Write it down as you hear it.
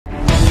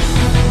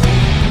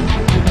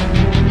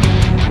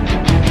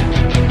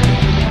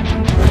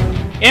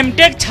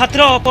MTech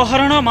छात्र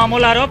अपहरण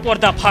मामलार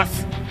पर्दाफाश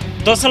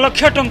 10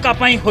 लाख टंका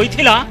पई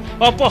होइथिला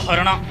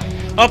अपहरण।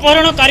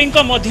 अपहरणकारी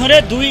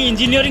मध्य 2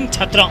 इंजीनियरिंग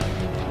छात्र।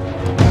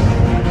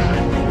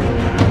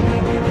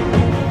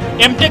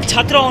 एमटेक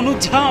छात्र अनुज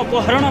झा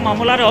अपहरण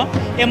मामलार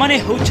एमाने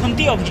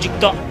होउछंती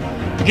अभियुक्त।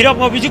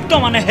 गिरफ अभियुक्त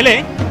माने हेले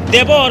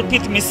देव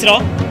अर्पित मिश्र,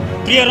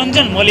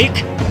 प्रियरंजन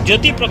मल्लिक,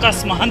 ज्योति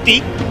प्रकाश महांती,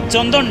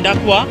 चंदन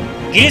डाकुआ,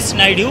 गिरीश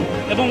नायडू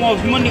एवं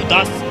अभिमन्यु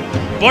दास।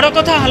 बड़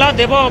कथा हला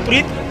देव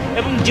अर्पित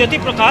एवं ज्योति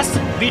प्रकाश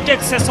बीटेक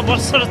शेष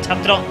वर्षर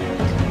छात्र।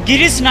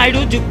 गिरीश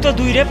नायडू युक्त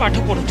 2 रे पाठ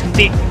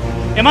पढ़ुछंती।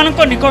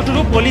 एमानक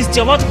निकटरू पुलिस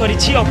जबत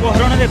करिछि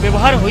अपहरण रे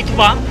व्यवहार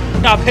होइतबा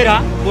टाफेरा,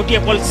 गोटिए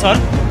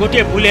पल्सर,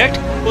 गोटिए बुलेट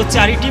और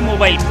 4टी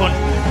mobile phone.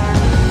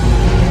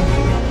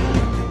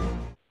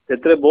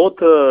 एतरे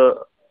both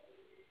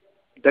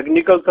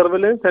technical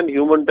surveillance and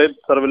human type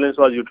surveillance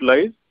was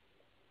utilised.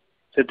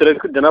 सेतरे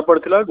जना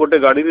पड़थिला गोटे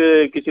गाड़ी रे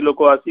किसी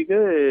लोक आसी के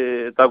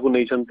ताकू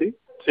नै छंती।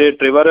 से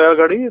ट्रेवरा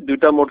गाड़ी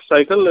 2टा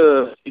मोटरसाइकल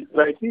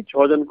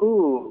 6 जन को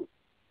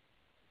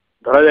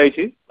धरा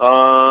जाइछि।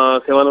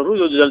 सेमानरु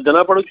जो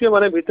जना पड़ुछि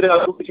माने भितरे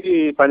आगु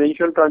किछि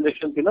फाइनेंशियल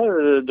ट्रांजैक्शन थिला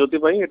जोति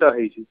पई एटा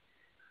हेछि।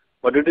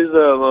 But it is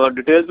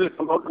details will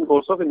come out in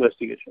course of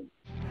investigation.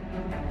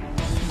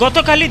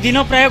 गतकाली दिन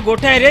प्राय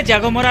गोटाए रे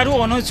जागमरारू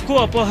अनुज को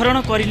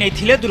अपहरण करि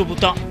नैथिले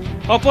दुर्बृत्त।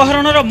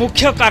 अपहरणर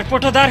मुख्य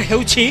कारपटदार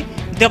हेउछि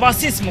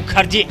देवाशीष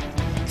मुखर्जी।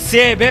 से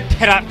एबे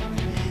फेरार।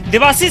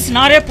 देवाशीष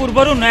नारे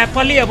पूर्वरु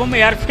नयापाली एवं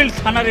एयरफील्ड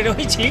थाना रे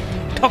रहिछि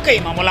ठकई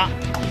मामला।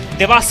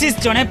 देवाशीष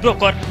जने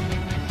ब्रोकर।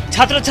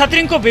 छात्र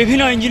छात्री को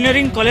विभिन्न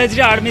इंजीनियरिंग कॉलेज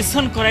रे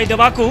एडमिशन कराई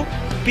देबाकू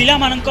पिला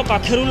मानक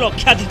पाखरु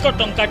लक्षाधिक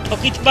टंका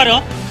ठकी थिबार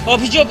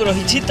अभियोग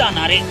रहिछि ता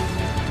नारे।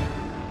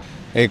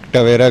 एक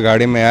टवेरा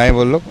गाड़ी में आए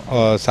वो लोग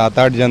और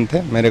 7-8 जन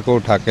थे। मेरे को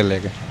उठा के ले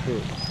गए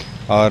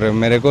और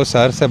मेरे को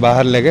शहर से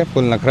बाहर ले गए,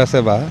 पुल नखरा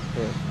से बाहर।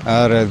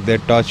 और दे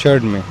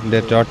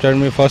टॉर्चर्ड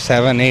मी फॉर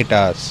 7-8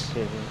 आवर्स।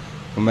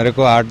 मेरे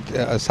को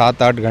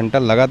 7-8 घंटा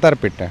लगातार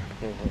पिटे।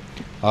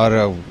 और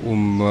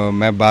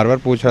मैं बार बार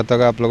पूछ रहा था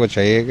कि आप लोगों को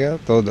चाहिए क्या,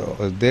 तो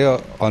दे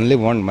ओनली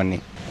वांट मनी।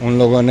 उन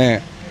लोगों ने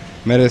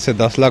मेरे से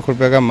 10 लाख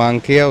रुपए का मांग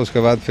किया। उसके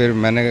बाद फिर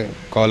मैंने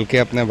कॉल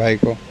किया अपने भाई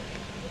को,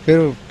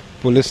 फिर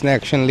पुलिस ने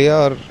एक्शन लिया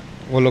और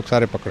वो लोग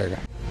सारे पकड़े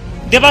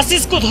गए।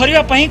 देवाशीष को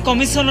धरिया पई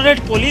कमिशनरेट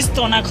पुलिस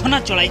तनाघना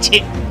चलाइछि।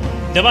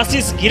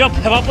 देवाशीष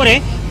गिरफ हेबा परे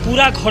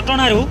पूरा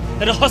घटनारू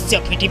रहस्य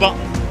फिटिबो।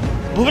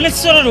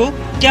 भुवनेश्वररू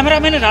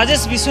कैमरामैन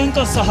राजेश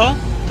विश्वଙ୍କ सह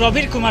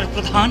प्रवीर कुमार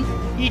प्रधान,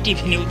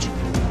 ETV न्यूज।